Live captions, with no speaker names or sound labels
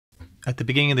At the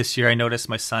beginning of this year, I noticed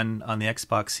my son on the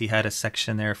Xbox, he had a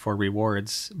section there for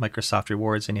rewards, Microsoft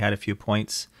rewards, and he had a few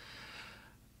points.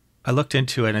 I looked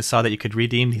into it and I saw that you could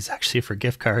redeem these actually for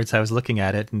gift cards. I was looking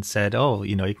at it and said, "Oh,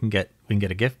 you know, we can get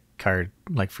a gift card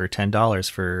like for $10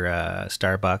 for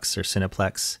Starbucks or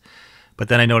Cineplex." But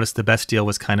then I noticed the best deal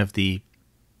was kind of the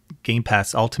Game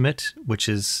Pass Ultimate, which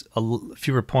is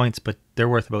fewer points, but they're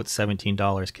worth about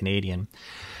 $17 Canadian.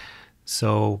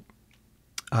 So,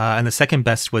 and the second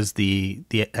best was the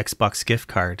Xbox gift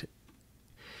card.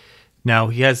 Now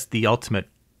he has the Ultimate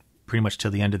pretty much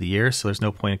till the end of the year, so there's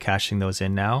no point in cashing those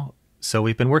in now. So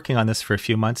we've been working on this for a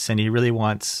few months, and he really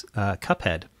wants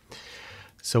Cuphead.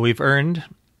 So we've earned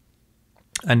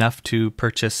enough to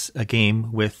purchase a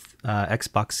game with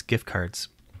Xbox gift cards.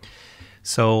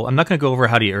 So I'm not going to go over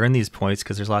how to earn these points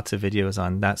because there's lots of videos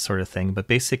on that sort of thing. But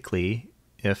basically,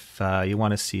 if you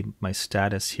want to see my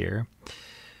status here,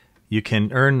 you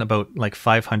can earn about like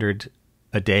 500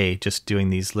 a day just doing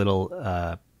these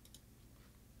little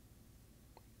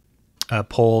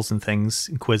polls and things,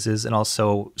 and quizzes, and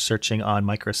also searching on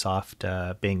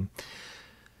Microsoft Bing.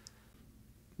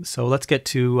 So let's get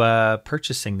to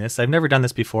purchasing this. I've never done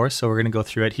this before, so we're going to go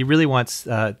through it. He really wants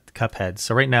Cuphead.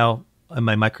 So right now, on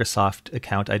my Microsoft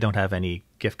account, I don't have any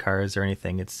gift cards or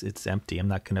anything. It's empty. I'm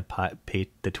not going to pay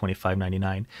the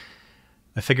 $25.99.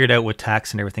 I figured out with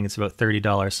tax and everything, it's about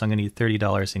 $30. So I'm going to need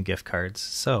 $30 in gift cards.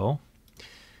 So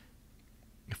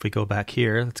if we go back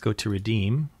here, let's go to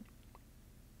redeem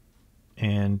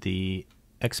and the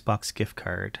Xbox gift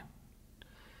card.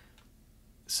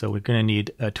 So we're going to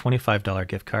need a $25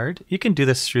 gift card. You can do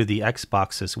this through the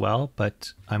Xbox as well,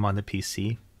 but I'm on the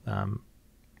PC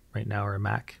right now, or a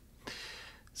Mac.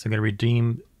 So I'm going to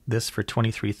redeem this for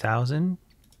 $23,000.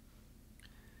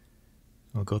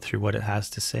 We'll go through what it has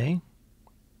to say.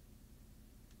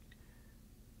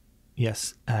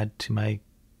 Yes, add to my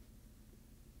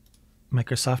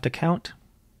Microsoft account.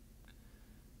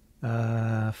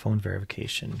 Phone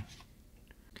verification.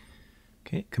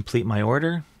 Okay, complete my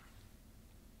order.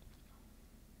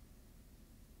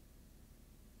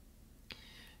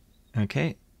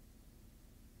 Okay,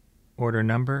 order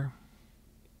number.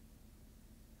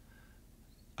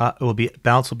 Balance will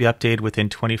be updated within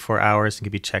 24 hours and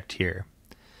can be checked here.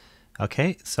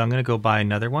 Okay, so I'm going to go buy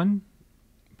another one.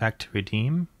 Back to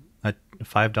redeem, a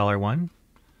 $5 one.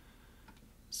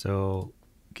 So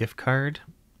gift card,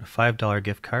 a $5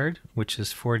 gift card, which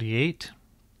is 48.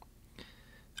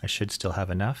 I should still have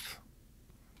enough.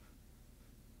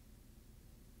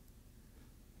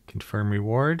 Confirm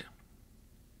reward.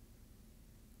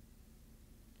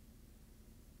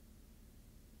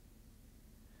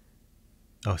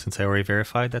 Oh, since I already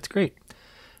verified, that's great.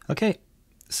 Okay,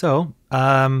 so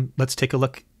let's take a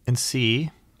look and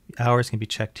see. Hours can be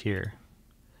checked here.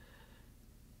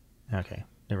 Okay,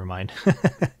 never mind.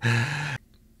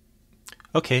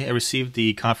 Okay, I received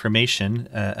the confirmation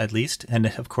at least, and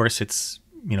of course it's,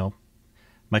 you know,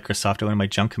 Microsoft. I went in my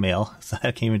junk mail, so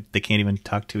they can't even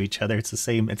talk to each other. It's the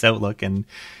same. It's Outlook, and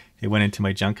it went into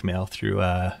my junk mail through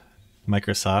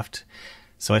Microsoft.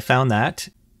 So I found that.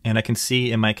 And I can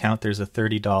see in my account there's a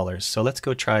 $30. So let's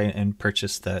go try and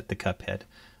purchase the Cuphead.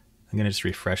 I'm going to just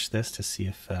refresh this to see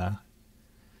if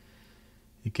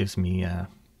it gives me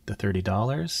the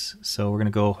 $30. So we're going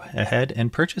to go ahead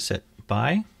and purchase it.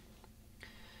 Buy.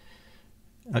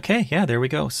 Okay, yeah, there we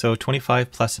go. So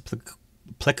 25 plus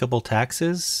applicable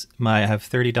taxes. I have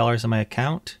 $30 in my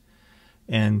account.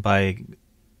 And by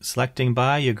selecting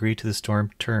buy, you agree to the store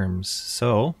terms.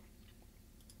 So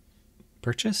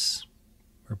purchase.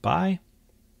 Or buy,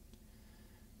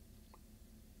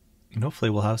 and hopefully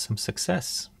we'll have some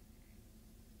success.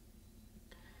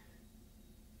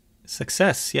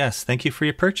 Success, yes. Thank you for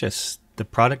your purchase. The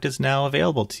product is now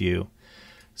available to you.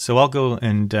 So I'll go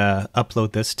and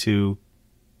upload this to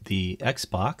the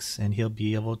Xbox, and he'll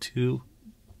be able to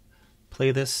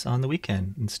play this on the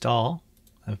weekend. Install.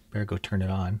 I better go turn it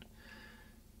on.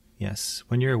 Yes,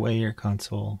 when you're away, your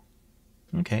console.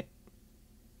 Okay.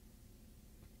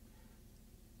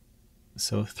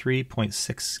 So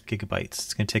 3.6 gigabytes.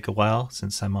 It's going to take a while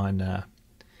since I'm on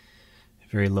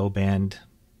very low band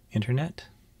internet.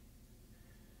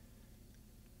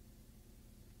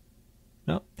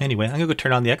 No, anyway, I'm going to go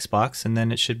turn on the Xbox and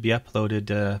then it should be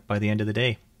uploaded by the end of the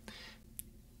day.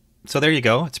 So there you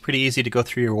go. It's pretty easy to go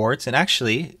through your rewards. And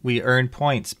actually, we earned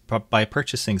points by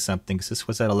purchasing something. So this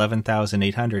was at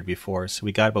 11,800 before. So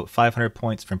we got about 500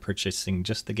 points from purchasing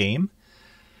just the game.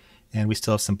 And we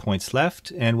still have some points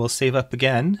left, and we'll save up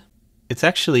again. It's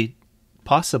actually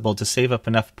possible to save up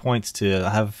enough points to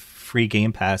have free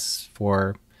Game Pass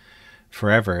for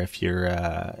forever if you're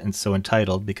and so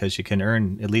entitled, because you can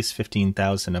earn at least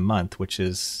 15,000 a month, which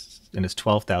is, and it's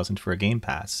 12,000 for a Game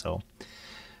Pass. So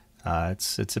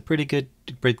it's a pretty good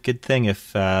thing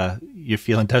if you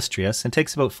feel industrious. It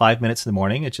takes about 5 minutes in the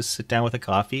morning. It's just sit down with a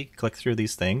coffee, click through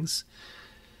these things,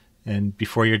 and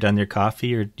before you're done your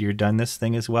coffee, you're done this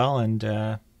thing as well.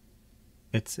 And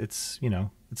it's you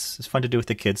know, it's fun to do with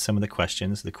the kids. Some of the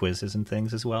questions, the quizzes, and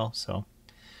things as well. So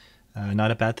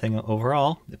not a bad thing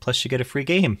overall. Plus, you get a free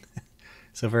game.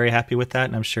 So very happy with that,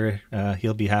 and I'm sure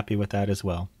he'll be happy with that as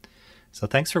well. So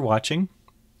thanks for watching,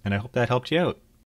 and I hope that helped you out.